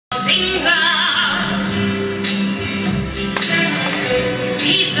finger.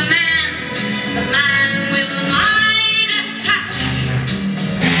 He's the man with the Midas touch.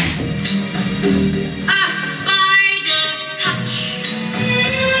 A spider's touch.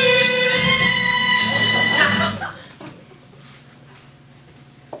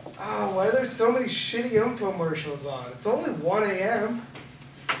 Oh, why are there so many shitty infomercials on? It's only 1 a.m.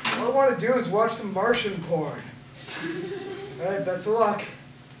 All I want to do is watch some Martian porn. Alright, best of luck.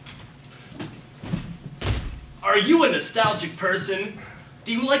 Are you a nostalgic person?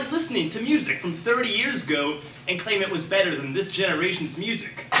 Do you like listening to music from 30 years ago and claim it was better than this generation's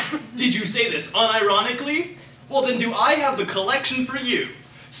music? Did you say this unironically? Well then do I have the collection for you.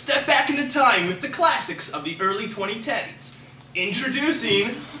 Step back into time with the classics of the early 2010s.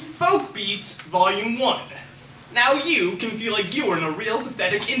 Introducing Folk Beats Volume 1. Now you can feel like you are in a real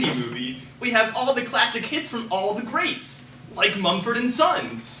pathetic indie movie. We have all the classic hits from all the greats, like Mumford &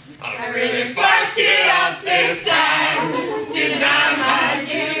 Sons. I really fucked it up this time. Did I mind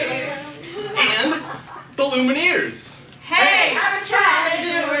you? And the Lumineers. Hey, I've been trying to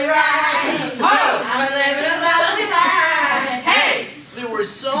do it right. Oh, I've been living a lovely life. Hey, There were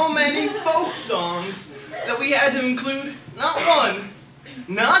so many folk songs that we had to include not one,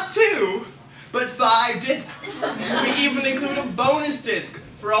 not two, but 5 discs. We even include a bonus disc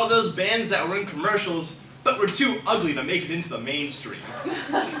for all those bands that were in commercials but were too ugly to make it into the mainstream.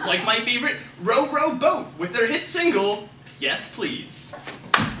 Like my favorite Row Row Boat with their hit single, Yes Please.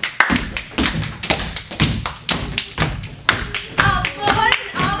 All the boys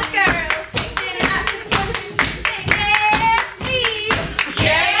and all the girls take dinner out to the boys and say yes please.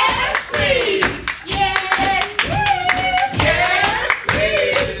 yes, please. Yes please. Yes,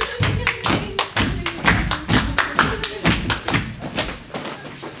 please.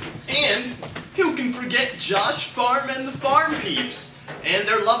 And who can forget Josh Farm and the Farm Peeps and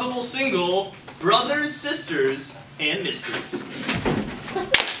their lovable single, Brothers, Sisters, and Misters.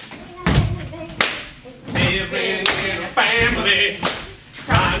 Living in a family,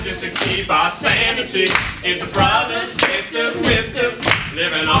 trying just to keep our sanity. It's brothers, sisters, misters,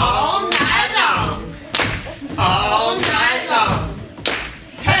 living all night long. All night long.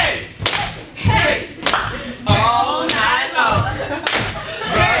 Hey, hey, all night long.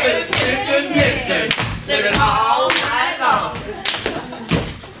 Brothers, sisters, misters, living all night long.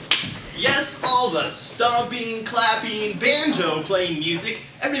 Yes, all the stomping, clapping, banjo-playing music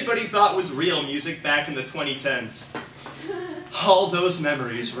everybody thought was real music back in the 2010s. All those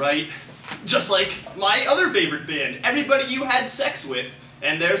memories, right? Just like my other favorite band, Everybody You Had Sex With,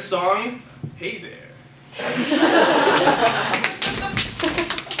 and their song, Hey There.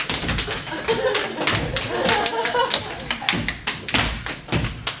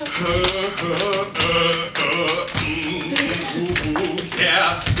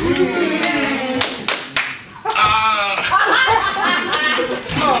 Yeah.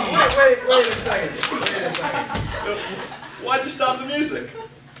 Oh, wait a second. Wait a second. Why'd you stop the music?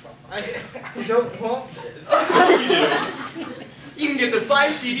 I don't want this. Of course you do. You can get the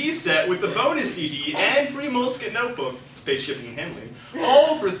 5 CD set with the bonus CD and free Moleskine notebook, pay shipping and handling,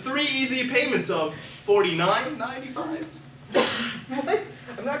 all for 3 easy payments of $49.95. What?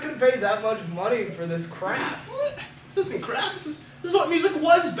 I'm not going to pay that much money for this crap. What? This isn't crap. This is what music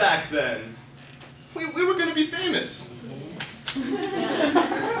was back then. We were going to be famous.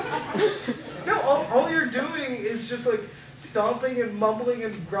 No, all you're doing is just like stomping and mumbling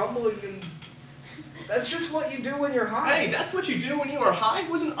and grumbling, and that's just what you do when you're high. Hey, that's what you do when you are high. It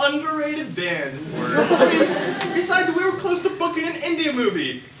was an underrated band. I mean, besides, we were close to booking an India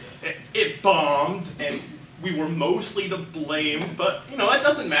movie. It bombed, and we were mostly to blame, but, you know, that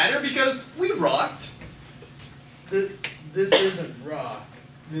doesn't matter because we rocked. This isn't rock.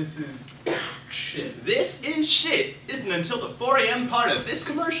 This is shit. This is shit isn't until the 4 a.m. part of this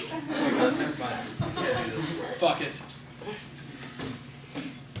commercial. Never mind. Can't do this. Fuck it.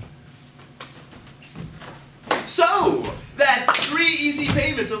 So, that's 3 easy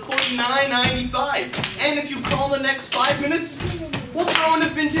payments of $49.95. And if you call in the next 5 minutes, we'll throw in a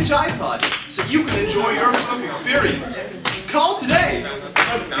vintage iPod so you can enjoy your book experience. Call today.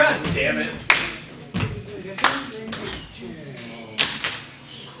 Oh, God damn it.